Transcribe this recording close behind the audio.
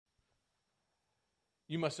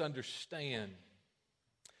you must understand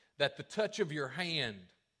that the touch of your hand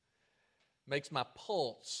makes my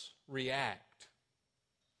pulse react.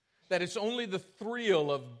 That it's only the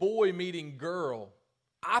thrill of boy meeting girl.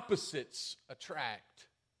 Opposites attract.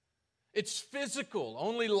 It's physical,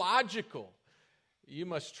 only logical. You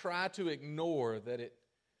must try to ignore that it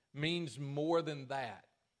means more than that.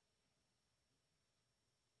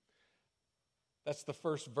 That's the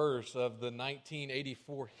first verse of the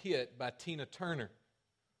 1984 hit by Tina Turner.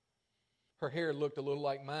 Her hair looked a little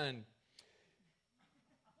like mine.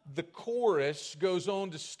 The chorus goes on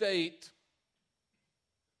to state,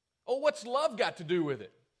 oh, what's love got to do with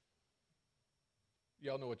it?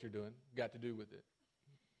 Y'all know what you're doing. Got to do with it.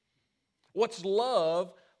 What's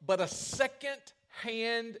love but a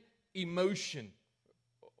second-hand emotion?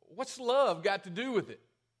 What's love got to do with it?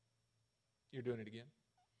 You're doing it again.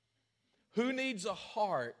 Who needs a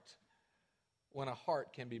heart when a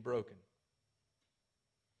heart can be broken?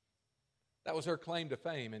 That was her claim to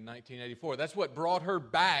fame in 1984. That's what brought her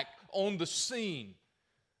back on the scene.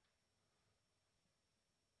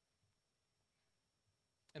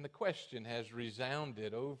 And the question has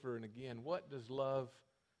resounded over and again, what does love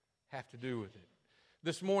have to do with it?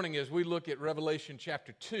 This morning as we look at Revelation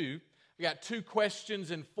chapter 2, we got 2 questions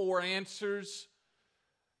and 4 answers.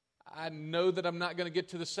 I know that I'm not going to get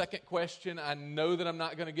to the second question. I know that I'm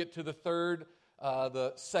not going to get to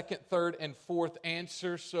the second, third, and fourth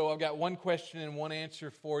answer. So I've got 1 question and 1 answer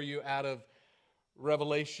for you out of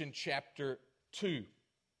Revelation chapter 2.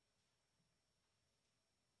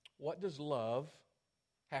 What does love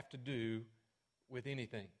have to do with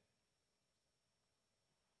anything?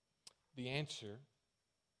 The answer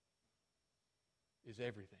is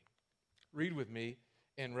everything. Read with me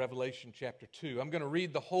in Revelation chapter 2. I'm going to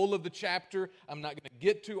read the whole of the chapter. I'm not going to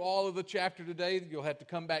get to all of the chapter today. You'll have to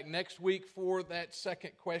come back next week for that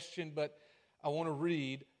second question, but I want to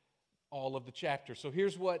read all of the chapter. So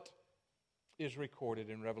here's what is recorded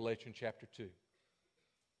in Revelation chapter 2.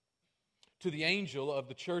 To the angel of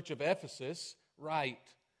the church of Ephesus,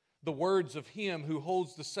 write the words of him who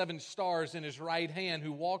holds the 7 stars in his right hand,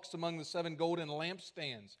 who walks among the 7 golden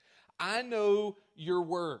lampstands. I know your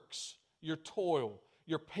works, your toil,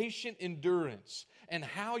 your patient endurance, and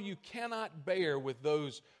how you cannot bear with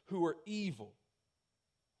those who are evil,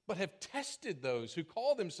 but have tested those who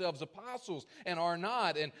call themselves apostles and are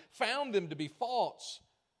not, and found them to be false.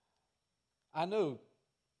 I know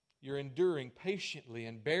you're enduring patiently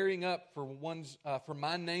and bearing up for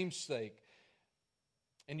my name's sake,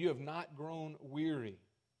 and you have not grown weary.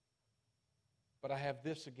 But I have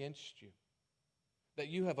this against you, that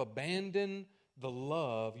you have abandoned the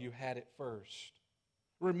love you had at first.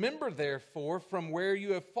 Remember, therefore, from where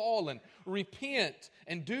you have fallen, repent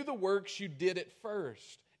and do the works you did at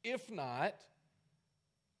first. If not,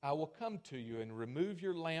 I will come to you and remove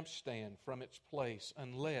your lampstand from its place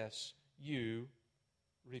unless you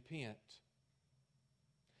repent.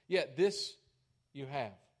 Yet this you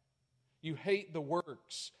have. You hate the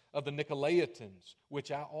works of the Nicolaitans,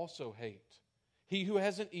 which I also hate. He who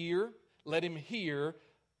has an ear, let him hear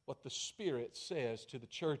what the Spirit says to the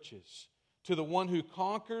churches. To the one who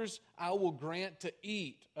conquers, I will grant to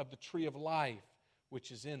eat of the tree of life,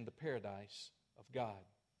 which is in the paradise of God.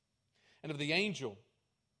 And of the angel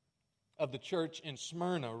of the church in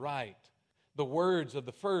Smyrna write, the words of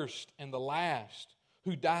the first and the last,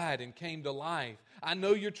 who died and came to life. I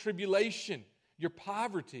know your tribulation, your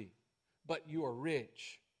poverty, but you are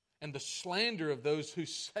rich. And the slander of those who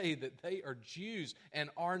say that they are Jews and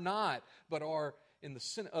are not, but are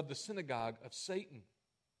of the synagogue of Satan.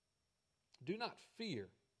 Do not fear.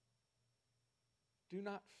 Do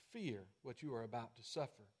not fear what you are about to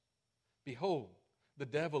suffer. Behold, the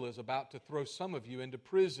devil is about to throw some of you into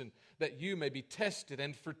prison, that you may be tested,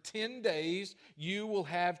 and for 10 days you will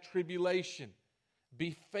have tribulation.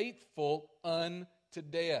 Be faithful unto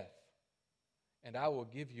death, and I will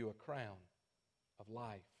give you a crown of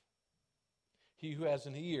life. He who has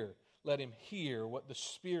an ear, let him hear what the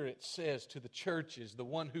Spirit says to the churches. The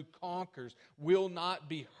one who conquers will not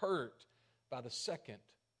be hurt by the second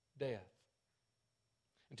death.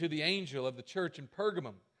 And to the angel of the church in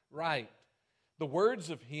Pergamum, write the words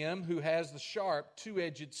of him who has the sharp,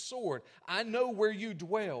 two-edged sword. I know where you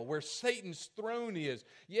dwell, where Satan's throne is,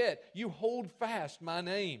 yet you hold fast my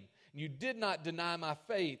name. And you did not deny my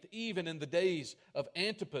faith, even in the days of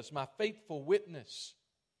Antipas, my faithful witness,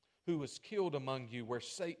 who was killed among you where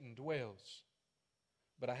Satan dwells.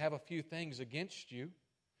 But I have a few things against you.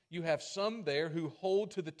 You have some there who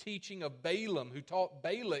hold to the teaching of Balaam, who taught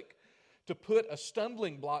Balak to put a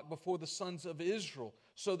stumbling block before the sons of Israel,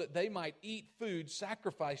 so that they might eat food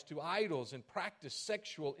sacrificed to idols and practice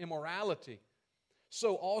sexual immorality.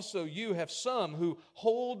 so also you have some who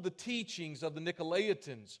hold the teachings of the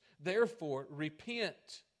Nicolaitans. Therefore,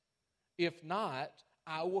 repent. If not,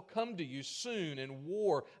 I will come to you soon and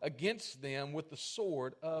war against them with the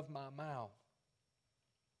sword of my mouth.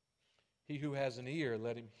 He who has an ear,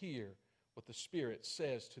 let him hear what the Spirit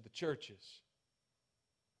says to the churches.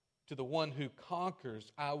 To the one who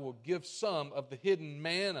conquers, I will give some of the hidden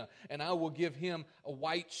manna, and I will give him a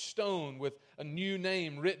white stone with a new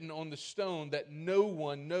name written on the stone that no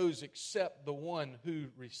one knows except the one who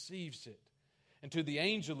receives it. And to the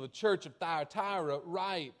angel of the church of Thyatira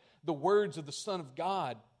write the words of the Son of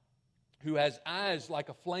God, who has eyes like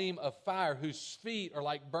a flame of fire, whose feet are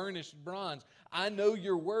like burnished bronze. I know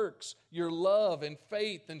your works, your love and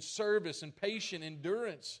faith and service and patient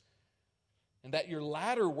endurance, and that your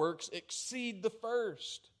latter works exceed the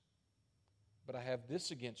first. But I have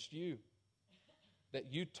this against you,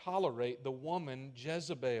 that you tolerate the woman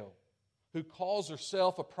Jezebel, who calls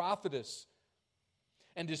herself a prophetess,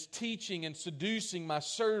 and is teaching and seducing my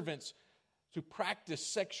servants to practice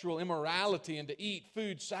sexual immorality and to eat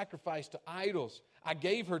food sacrificed to idols. I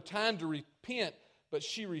gave her time to repent, but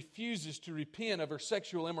she refuses to repent of her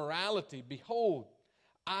sexual immorality. Behold,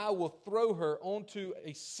 I will throw her onto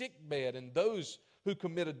a sickbed, and those who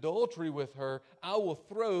commit adultery with her I will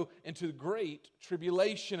throw into great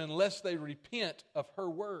tribulation unless they repent of her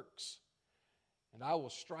works. And I will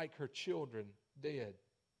strike her children dead.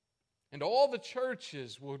 And all the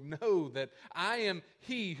churches will know that I am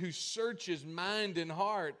He who searches mind and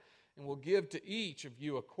heart, and will give to each of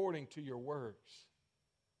you according to your works.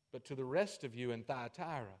 But to the rest of you in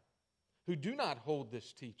Thyatira, who do not hold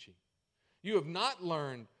this teaching, you have not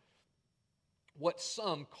learned what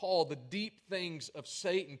some call the deep things of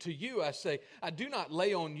Satan. To you I say, I do not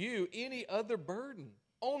lay on you any other burden.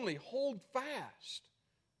 Only hold fast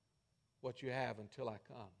what you have until I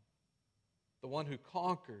come. The one who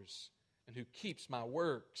conquers and who keeps my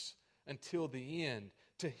works until the end,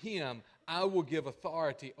 to him I will give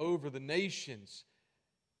authority over the nations,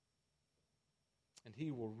 and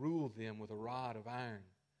he will rule them with a rod of iron.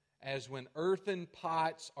 As when earthen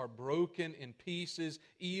pots are broken in pieces,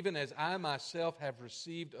 even as I myself have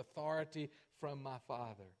received authority from my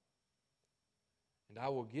Father. And I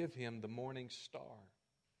will give him the morning star.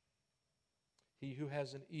 He who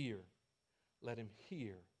has an ear, let him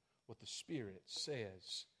hear what the Spirit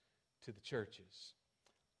says to the churches.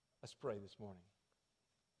 Let's pray this morning.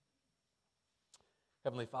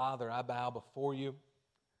 Heavenly Father, I bow before you.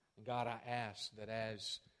 And God, I ask that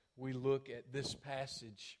as we look at this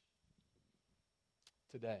passage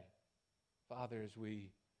today, Father, as we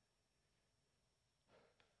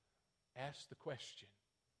ask the question,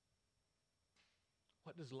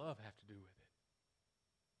 what does love have to do with it?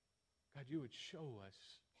 God, you would show us,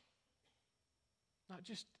 not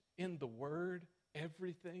just in the Word,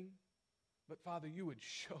 everything, but Father, you would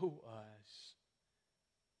show us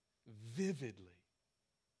vividly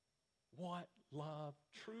what love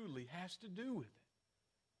truly has to do with it.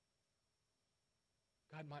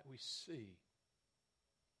 God, might we see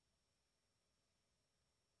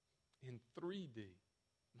in 3D,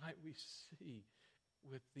 might we see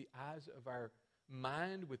with the eyes of our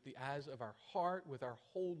mind, with the eyes of our heart, with our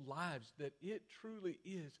whole lives, that it truly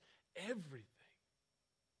is everything.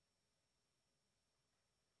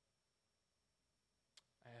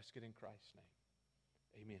 I ask it in Christ's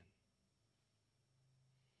name. Amen.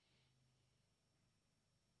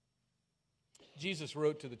 Jesus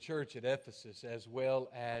wrote to the church at Ephesus, as well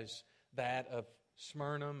as that of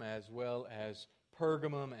Smyrna, as well as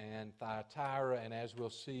Pergamum and Thyatira, and as we'll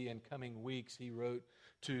see in coming weeks, he wrote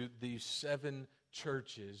to these 7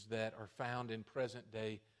 churches that are found in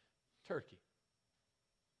present-day Turkey.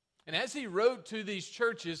 And as he wrote to these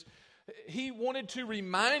churches, he wanted to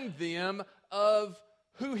remind them of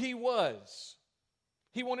who he was.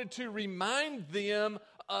 He wanted to remind them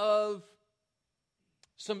of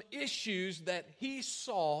some issues that he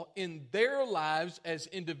saw in their lives as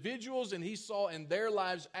individuals, and he saw in their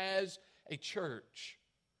lives as a church.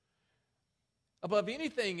 Above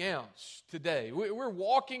anything else today, we're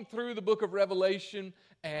walking through the book of Revelation,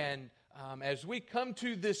 and as we come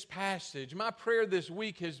to this passage, my prayer this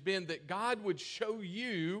week has been that God would show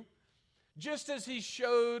you, just as he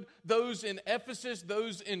showed those in Ephesus,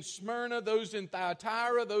 those in Smyrna, those in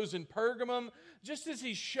Thyatira, those in Pergamum, just as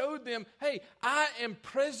he showed them, hey, I am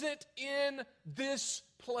present in this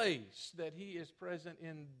place, that he is present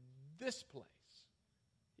in this place.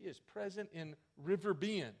 He is present in River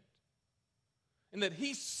Bend. And that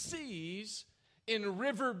he sees in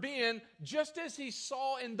River Bend just as he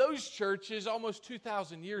saw in those churches almost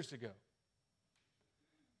 2,000 years ago.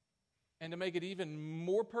 And to make it even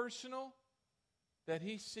more personal, that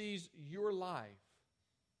He sees your life,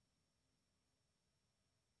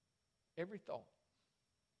 every thought,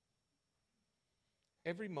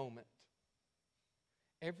 every moment,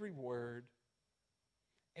 every word,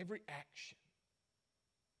 every action.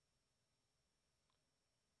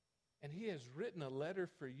 And He has written a letter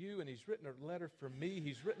for you, and He's written a letter for me.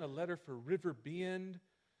 He's written a letter for River Bend.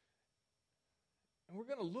 And we're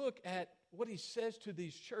going to look at what He says to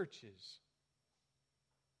these churches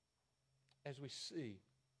as we see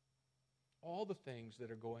all the things that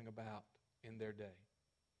are going about in their day.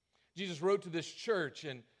 Jesus wrote to this church,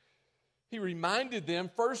 and He reminded them,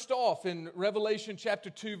 first off in Revelation chapter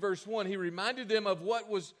 2, verse 1, He reminded them of what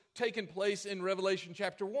was taking place in Revelation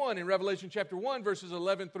chapter 1. In Revelation chapter 1, verses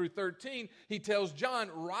 11 through 13, He tells John,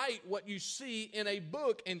 write what you see in a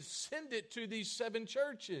book and send it to these 7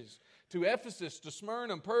 churches, to Ephesus, to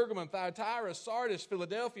Smyrna, Pergamum, Thyatira, Sardis,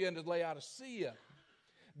 Philadelphia, and to Laodicea.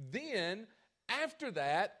 Then, after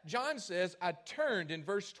that, John says, I turned, in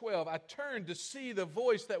verse 12, I turned to see the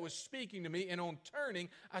voice that was speaking to me, and on turning,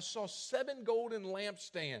 I saw 7 golden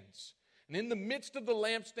lampstands. And in the midst of the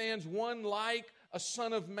lampstands, one like a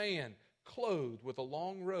son of man, clothed with a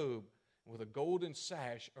long robe, and with a golden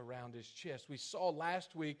sash around his chest. We saw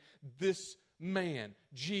last week this man,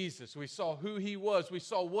 Jesus. We saw who He was. We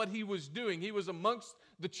saw what He was doing. He was amongst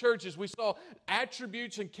the churches. We saw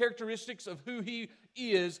attributes and characteristics of who He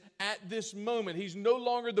is at this moment. He's no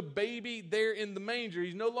longer the baby there in the manger.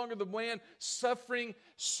 He's no longer the man suffering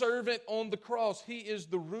servant on the cross. He is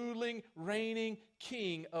the ruling, reigning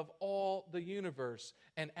King of all the universe.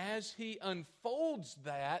 And as He unfolds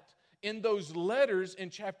that in those letters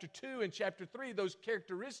in chapter 2 and chapter 3, those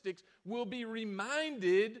characteristics will be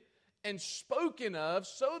reminded and spoken of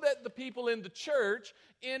so that the people in the church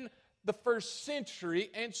in the first century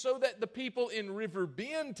and so that the people in River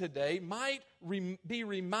Bend today might be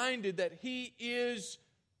reminded that He is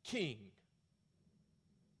King.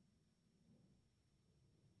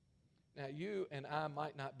 Now, you and I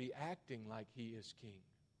might not be acting like He is King.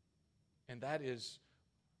 And that is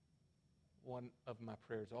one of my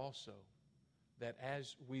prayers also, that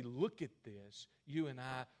as we look at this, you and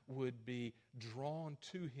I would be drawn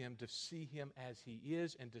to Him to see Him as He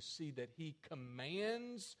is and to see that He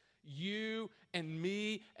commands you and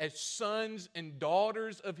me as sons and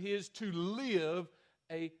daughters of His to live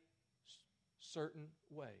a certain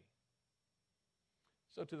way.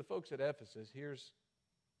 So to the folks at Ephesus, here's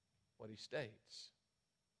what he states.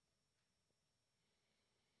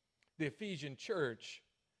 The Ephesian church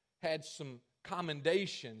had some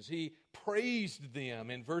commendations. He praised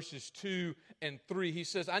them in verses 2 and 3. He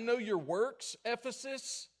says, I know your works,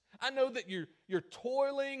 Ephesus. I know that you're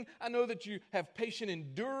toiling. I know that you have patient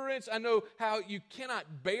endurance. I know how you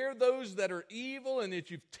cannot bear those that are evil, and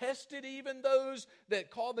that you've tested even those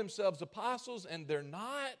that call themselves apostles, and they're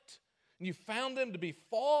not. And you found them to be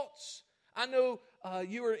false. I know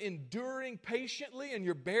you are enduring patiently, and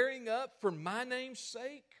you're bearing up for my name's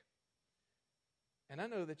sake. And I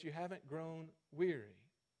know that you haven't grown weary.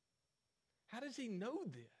 How does he know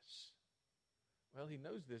this? Well, he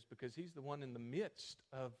knows this because he's the one in the midst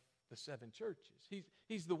of the 7 churches.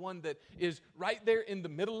 He's the one that is right there in the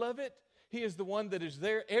middle of it. He is the one that is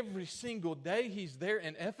there every single day. He's there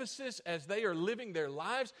in Ephesus as they are living their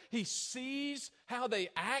lives. He sees how they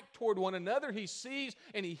act toward one another. He sees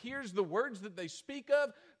and he hears the words that they speak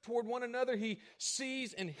of toward one another. He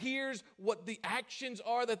sees and hears what the actions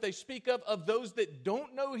are that they speak of those that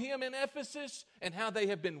don't know him in Ephesus, and how they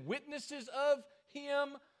have been witnesses of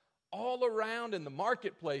him all around in the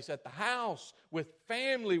marketplace, at the house, with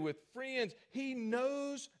family, with friends. He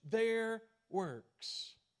knows their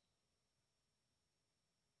works.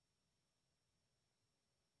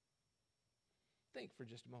 Think for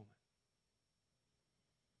just a moment.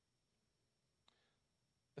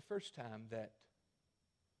 The first time that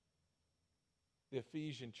the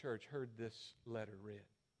Ephesian church heard this letter read,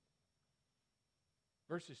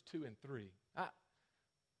 verses 2 and 3,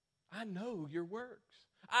 I know your works.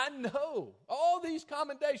 I know all these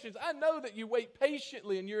commendations. I know that you wait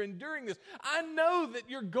patiently and you're enduring this. I know that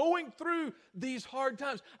you're going through these hard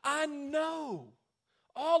times. I know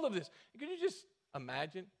all of this. Could you just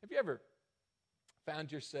imagine? Have you ever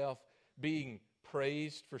found yourself being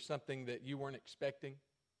praised for something that you weren't expecting?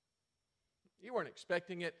 You weren't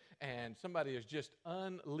expecting it, and somebody is just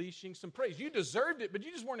unleashing some praise. You deserved it, but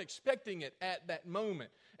you just weren't expecting it at that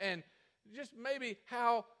moment. And just maybe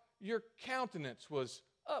how your countenance was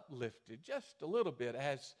uplifted just a little bit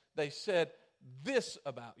as they said this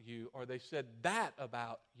about you, or they said that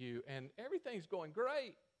about you, and everything's going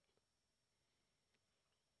great.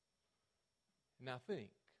 Now think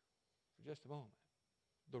for just a moment.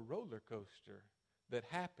 The roller coaster that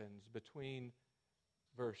happens between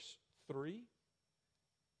verse 3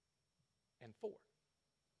 and 4.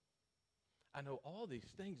 I know all these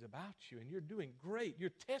things about you, and you're doing great.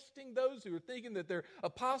 You're testing those who are thinking that they're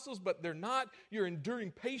apostles, but they're not. You're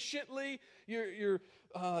enduring patiently. You're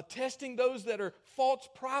testing those that are false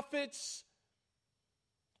prophets.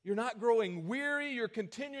 You're not growing weary. You're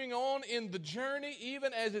continuing on in the journey,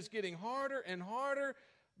 even as it's getting harder and harder.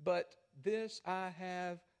 But this I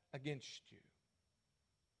have against you.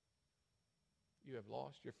 You have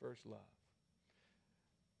lost your first love.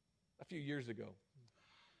 A few years ago,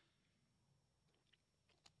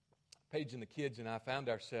 Paige and the kids and I found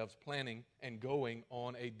ourselves planning and going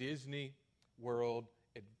on a Disney World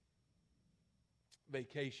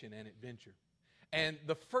vacation and adventure. And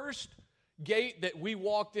the first gate that we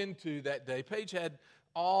walked into that day, Paige had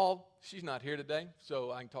she's not here today,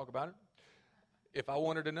 so I can talk about it. If I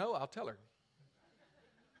want her to know, I'll tell her.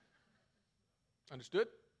 Understood?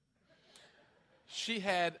 She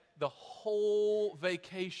had the whole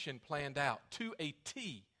vacation planned out to a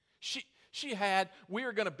T. She had, we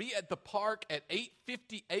are going to be at the park at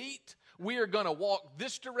 8:58. We are going to walk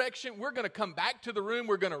this direction. We're going to come back to the room.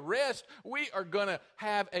 We're going to rest. We are going to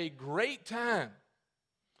have a great time.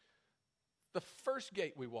 The first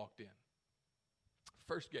gate we walked in.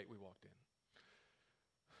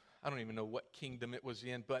 I don't even know what kingdom it was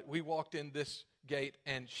in, but we walked in this gate,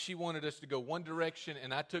 and she wanted us to go one direction,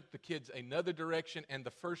 and I took the kids another direction, and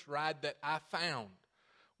the first ride that I found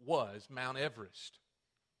was Mount Everest.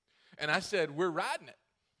 And I said, we're riding it.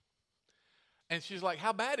 And she's like,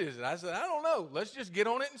 how bad is it? I said, I don't know. Let's just get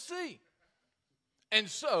on it and see. And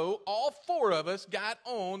so all four of us got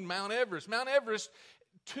on Mount Everest. Mount Everest,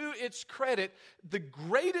 to its credit, the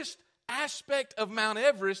greatest aspect of Mount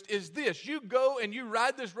Everest is this. You go and you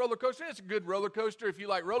ride this roller coaster. It's a good roller coaster if you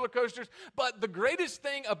like roller coasters. But the greatest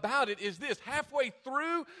thing about it is this. Halfway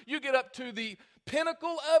through, you get up to the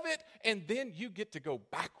pinnacle of it, and then you get to go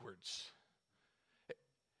backwards.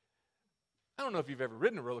 I don't know if you've ever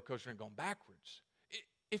ridden a roller coaster and gone backwards.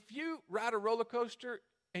 If you ride a roller coaster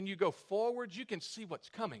and you go forwards, you can see what's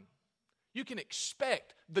coming. You can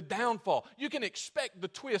expect the downfall. You can expect the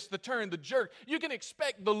twist, the turn, the jerk. You can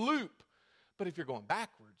expect the loop. But if you're going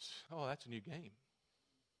backwards, that's a new game.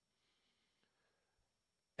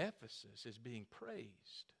 Ephesus is being praised.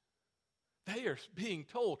 They are being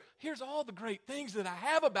told, here's all the great things that I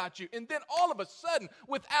have about you. And then all of a sudden,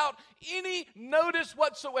 without any notice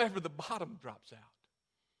whatsoever, the bottom drops out.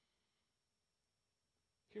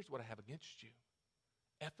 Here's what I have against you.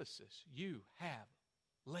 Ephesus, you have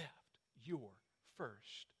left your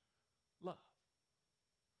first love.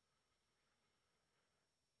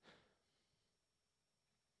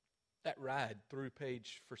 That ride threw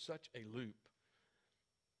Paige for such a loop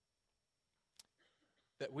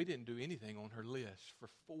that we didn't do anything on her list for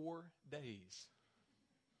 4 days.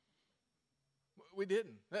 We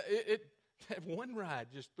didn't. That one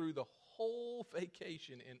ride just threw the whole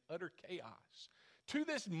vacation in utter chaos. To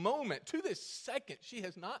this moment, to this second, she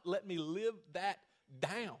has not let me live that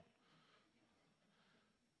down.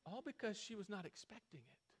 All because she was not expecting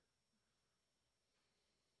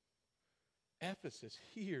it. Ephesus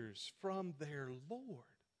hears from their Lord.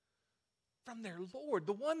 From their Lord,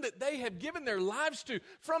 the one that they have given their lives to,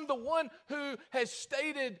 from the one who has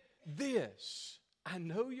stated this. I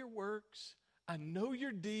know your works. I know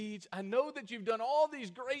your deeds. I know that you've done all these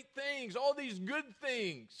great things, all these good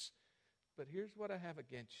things. But here's what I have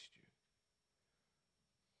against you.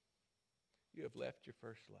 You have left your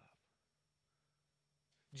first love.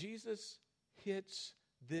 Jesus hits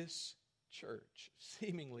this church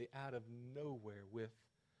seemingly out of nowhere with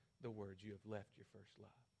the words, you have left your first love.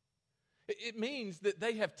 It means that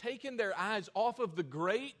they have taken their eyes off of the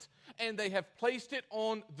great and they have placed it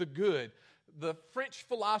on the good. The French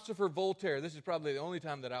philosopher Voltaire, this is probably the only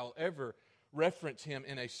time that I'll ever reference him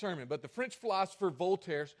in a sermon, but the French philosopher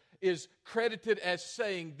Voltaire is credited as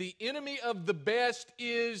saying, the enemy of the best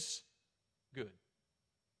is good.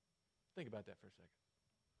 Think about that for a second.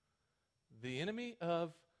 The enemy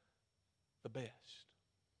of the best.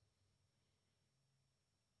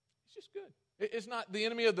 It's just good. It's not the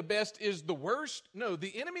enemy of the best is the worst. No,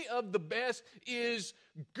 the enemy of the best is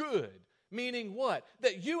good. Meaning what?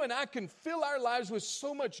 That you and I can fill our lives with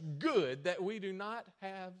so much good that we do not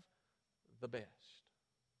have the best.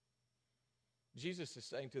 Jesus is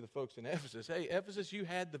saying to the folks in Ephesus, hey, Ephesus, you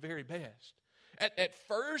had the very best. At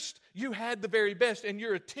first, you had the very best, and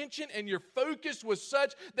your attention and your focus was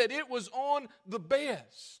such that it was on the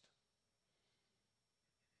best.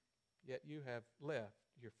 Yet you have left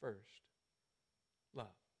your first love.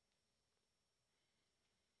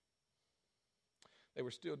 They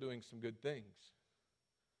were still doing some good things.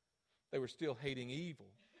 They were still hating evil.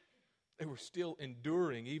 They were still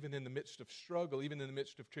enduring, even in the midst of struggle, even in the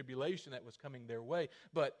midst of tribulation that was coming their way.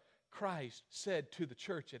 But Christ said to the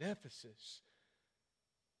church at Ephesus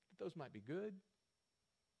that those might be good,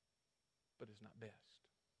 but it's not best.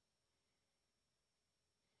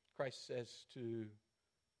 Christ says to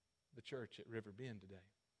the church at River Bend today,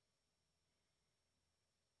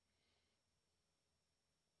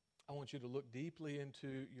 I want you to look deeply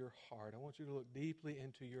into your heart. I want you to look deeply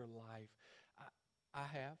into your life. I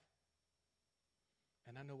have,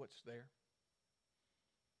 and I know what's there.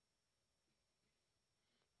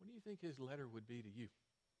 What do you think his letter would be to you?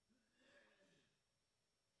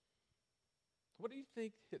 What do you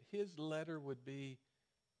think that his letter would be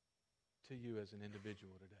to you as an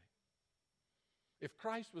individual today? If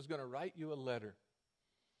Christ was going to write you a letter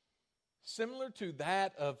similar to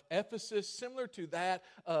that of Ephesus, similar to that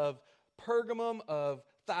of Pergamum, of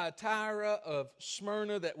Thyatira, of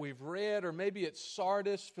Smyrna that we've read, or maybe it's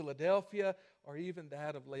Sardis, Philadelphia, or even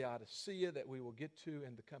that of Laodicea that we will get to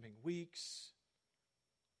in the coming weeks,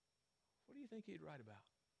 what do you think he'd write about?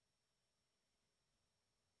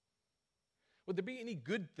 Would there be any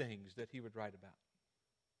good things that he would write about?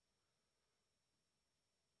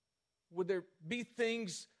 Would there be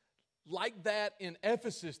things like that in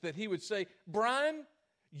Ephesus that he would say, Brian,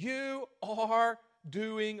 you are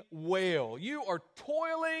doing well. You are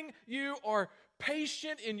toiling. You are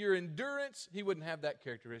patient in your endurance. He wouldn't have that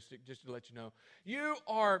characteristic, just to let you know. You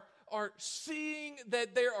are seeing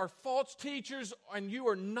that there are false teachers and you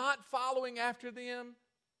are not following after them.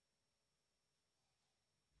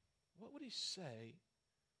 What would he say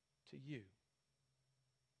to you?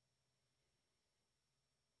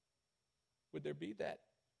 Would there be that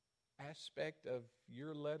aspect of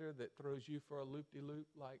your letter that throws you for a loop-de-loop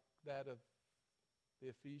like that of the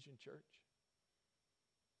Ephesian church?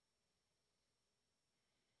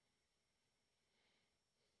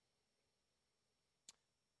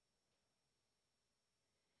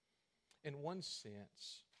 In one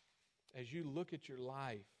sense, as you look at your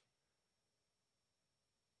life,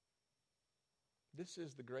 this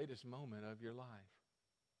is the greatest moment of your life,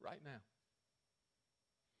 right now.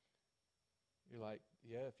 You're like,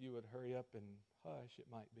 yeah, if you would hurry up and hush, it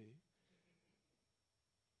might be.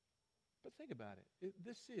 But think about it.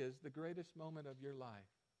 This is the greatest moment of your life.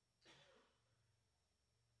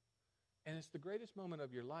 And it's the greatest moment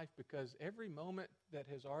of your life because every moment that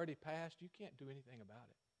has already passed, you can't do anything about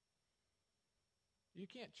it. You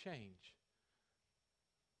can't change.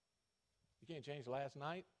 You can't change last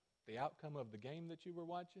night, the outcome of the game that you were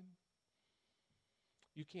watching.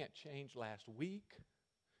 You can't change last week,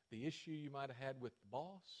 the issue you might have had with the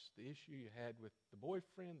boss, the issue you had with the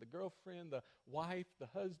boyfriend, the girlfriend, the wife, the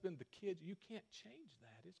husband, the kids. You can't change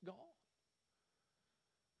that. It's gone.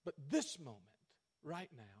 But this moment, right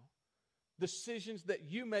now, decisions that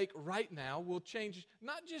you make right now will change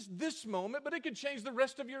not just this moment, but it could change the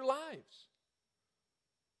rest of your lives.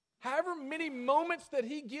 However many moments that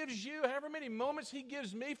he gives you, however many moments he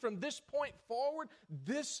gives me from this point forward,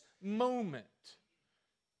 this moment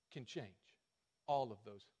can change all of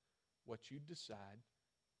those, what you decide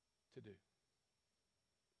to do.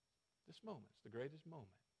 This moment's the greatest moment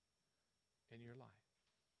in your life.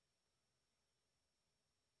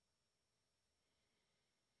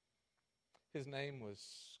 His name was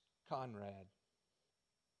Conrad.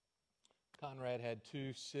 Conrad had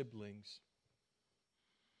two siblings.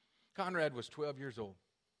 Conrad was 12 years old.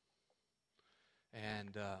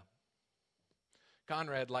 And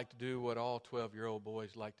Conrad liked to do what all 12-year-old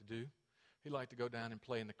boys like to do. He liked to go down and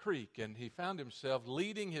play in the creek. And he found himself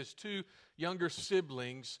leading his two younger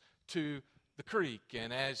siblings to the creek.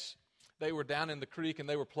 And as they were down in the creek and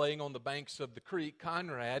they were playing on the banks of the creek,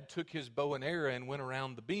 Conrad took his bow and arrow and went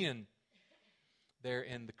around the bend there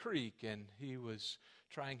in the creek. And he was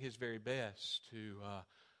trying his very best to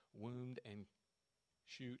wound and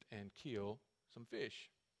shoot and kill some fish.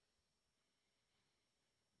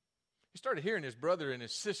 He started hearing his brother and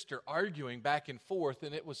his sister arguing back and forth,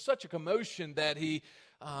 and it was such a commotion that he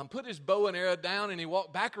put his bow and arrow down and he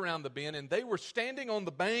walked back around the bend, and they were standing on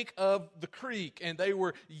the bank of the creek, and they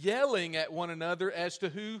were yelling at one another as to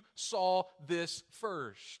who saw this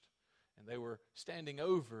first. And they were standing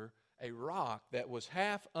over a rock that was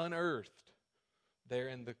half unearthed there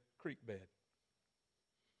in the creek bed.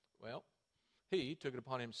 Well, he took it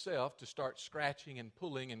upon himself to start scratching and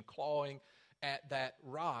pulling and clawing at that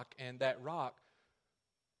rock, and that rock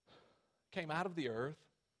came out of the earth,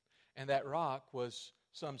 and that rock was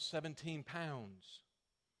some 17 pounds.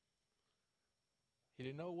 He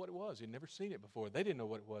didn't know what it was. He'd never seen it before. They didn't know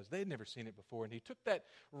what it was. They'd never seen it before. And he took that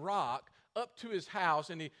rock up to his house,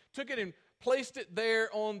 and he took it and placed it there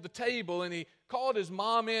on the table, and he called his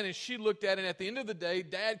mom in, and she looked at it. And at the end of the day,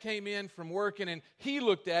 Dad came in from working, and he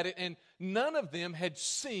looked at it, and none of them had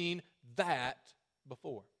seen that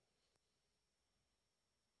before.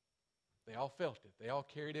 They all felt it. They all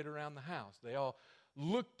carried it around the house. They all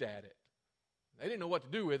looked at it. They didn't know what to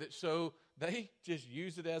do with it, so they just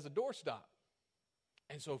used it as a doorstop.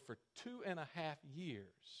 And so for 2.5 years,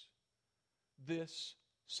 this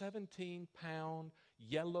 17-pound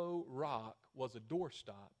yellow rock was a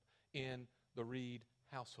doorstop in the Reed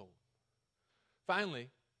household. Finally,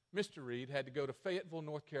 Mr. Reed had to go to Fayetteville,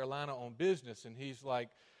 North Carolina on business, and he's like,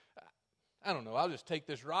 I don't know, I'll just take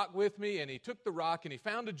this rock with me. And he took the rock, and he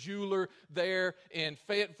found a jeweler there in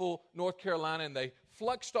Fayetteville, North Carolina, and they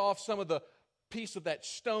fluxed off some of the piece of that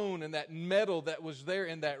stone and that metal that was there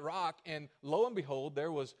in that rock, and lo and behold, there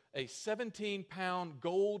was a 17-pound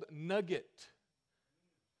gold nugget.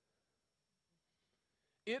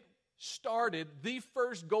 It started the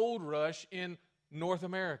first gold rush in North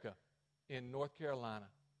America, in North Carolina.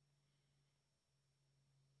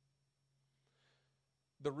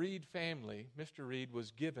 The Reed family, Mr. Reed,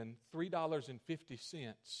 was given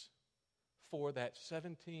 $3.50 for that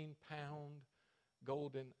 17-pound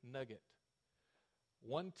golden nugget.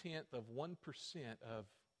 1/10 of 1% of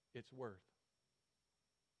its worth.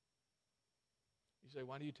 You say,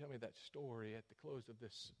 why do you tell me that story at the close of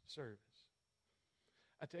this service?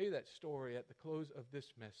 I tell you that story at the close of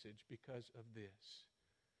this message because of this.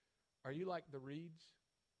 Are you like the Reeds?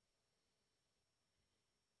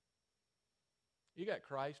 You got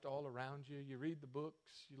Christ all around you. You read the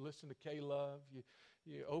books. You listen to K-Love.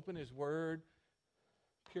 You open His Word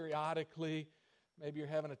periodically. Maybe you're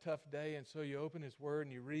having a tough day, and so you open His Word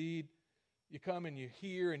and you read. You come and you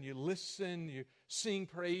hear and you listen. You sing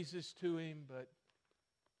praises to Him, but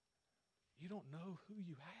you don't know who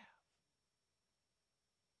you have.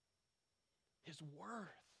 His worth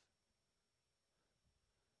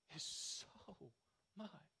is so much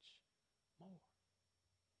more.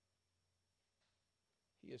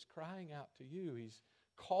 He is crying out to you. He's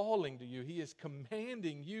calling to you. He is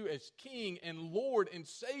commanding you as King and Lord and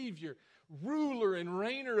Savior, ruler and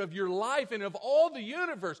reigner of your life and of all the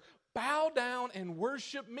universe. Bow down and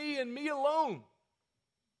worship me and me alone.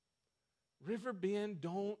 Riverbend,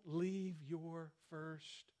 don't leave your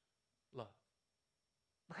first love.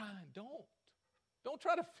 Brian, don't. Don't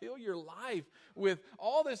try to fill your life with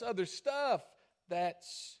all this other stuff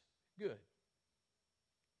that's good.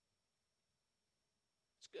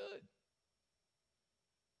 It's good.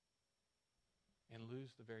 And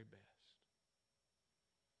lose the very best.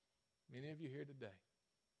 Many of you here today,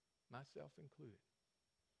 myself included,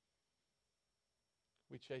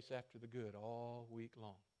 we chase after the good all week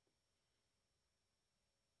long.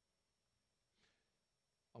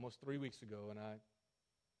 Almost 3 weeks ago, and I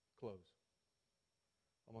close.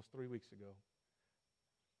 Almost 3 weeks ago,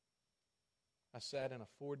 I sat in a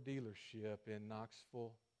Ford dealership in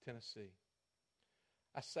Knoxville, Tennessee.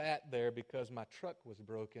 I sat there because my truck was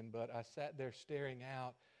broken, but I sat there staring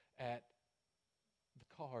out at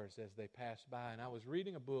the cars as they passed by. And I was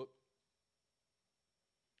reading a book,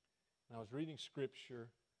 and I was reading Scripture.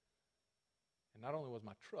 And not only was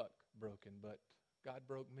my truck broken, but God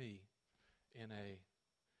broke me in a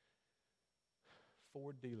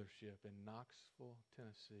Ford dealership in Knoxville,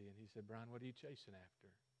 Tennessee. And He said, Brian, what are you chasing after?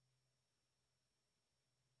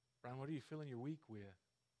 Brian, what are you filling your week with?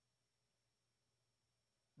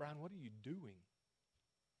 Brian, what are you doing?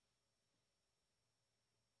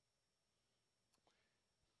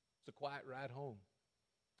 It's a quiet ride home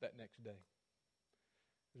that next day.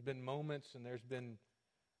 There's been moments and there's been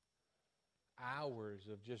hours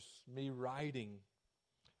of just me writing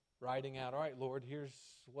out, all right, Lord, here's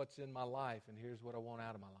what's in my life and here's what I want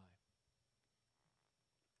out of my life.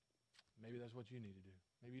 Maybe that's what you need to do.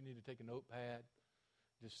 Maybe you need to take a notepad,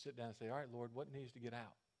 just sit down and say, all right, Lord, what needs to get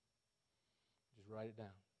out? Just write it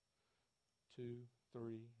down. 2,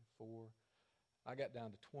 3, 4. I got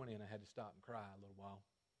down to 20 and I had to stop and cry a little while.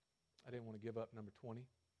 I didn't want to give up number 20.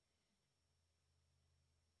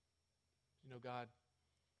 You know, God,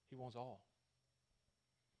 He wants all.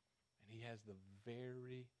 And He has the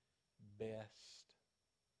very best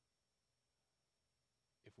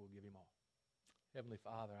if we'll give Him all. Heavenly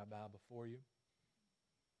Father, I bow before You.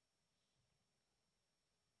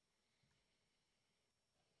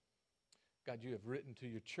 God, You have written to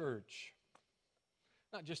Your church,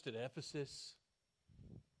 not just at Ephesus.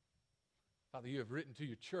 Father, You have written to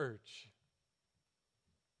Your church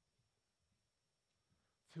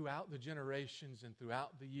throughout the generations and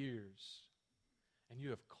throughout the years. And you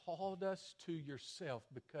have called us to yourself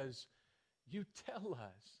because you tell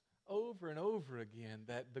us over and over again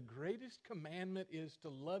that the greatest commandment is to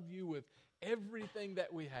love you with everything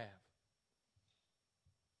that we have.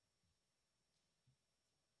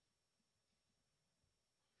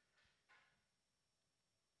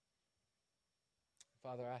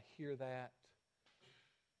 Father, I hear that.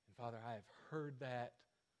 And Father, I have heard that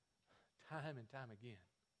time and time again.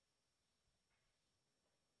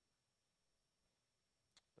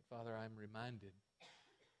 But Father, I'm reminded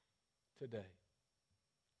today,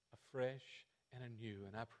 afresh and anew,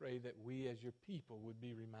 and I pray that we as your people would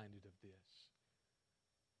be reminded of this.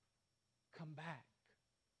 Come back.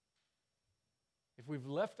 If we've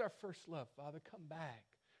left our first love, Father, come back.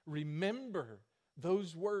 Remember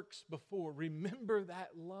those works before. Remember that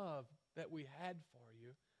love that we had for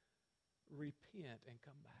you. Repent and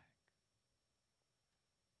come back.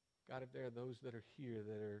 God, if there are those that are here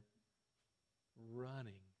that are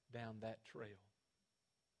running down that trail,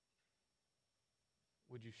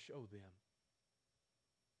 would you show them?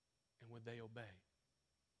 And would they obey?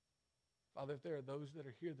 Father, if there are those that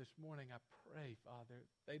are here this morning, I pray, Father,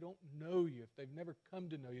 they don't know you. If they've never come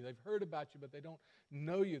to know you, they've heard about you, but they don't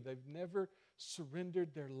know you. They've never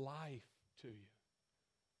surrendered their life to you.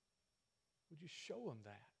 Would you show them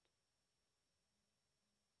that?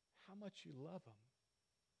 How much you love them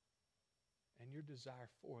and your desire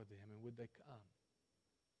for them, and would they come?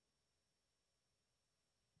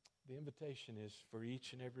 The invitation is for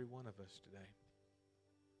each and every one of us today.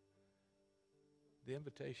 The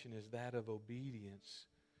invitation is that of obedience.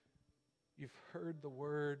 You've heard the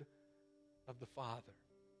word of the Father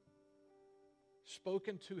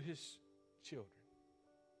spoken to His children.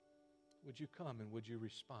 Would you come and would you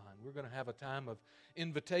respond? We're going to have a time of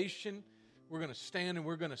invitation. We're going to stand and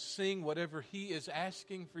we're going to sing whatever He is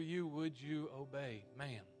asking for you. Would you obey?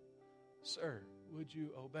 Ma'am, sir, would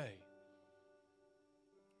you obey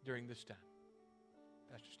during this time?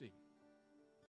 Pastor Steve.